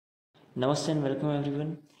Namaste and welcome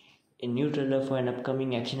everyone. A new trailer for an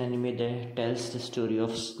upcoming action anime that tells the story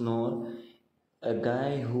of Snore, a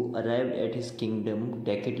guy who arrived at his kingdom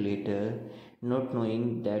decade later, not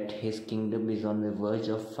knowing that his kingdom is on the verge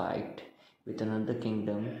of fight with another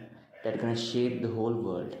kingdom that's gonna shape the whole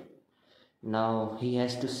world. Now he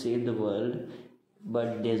has to save the world,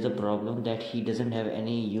 but there's a problem that he doesn't have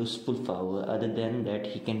any useful power other than that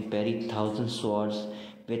he can parry 1,000 swords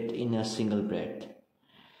within a single breath.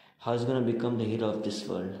 How is gonna become the hero of this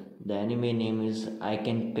world? The anime name is I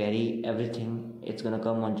Can Parry Everything. It's gonna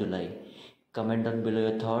come on July. Comment down below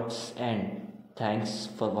your thoughts and thanks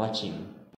for watching.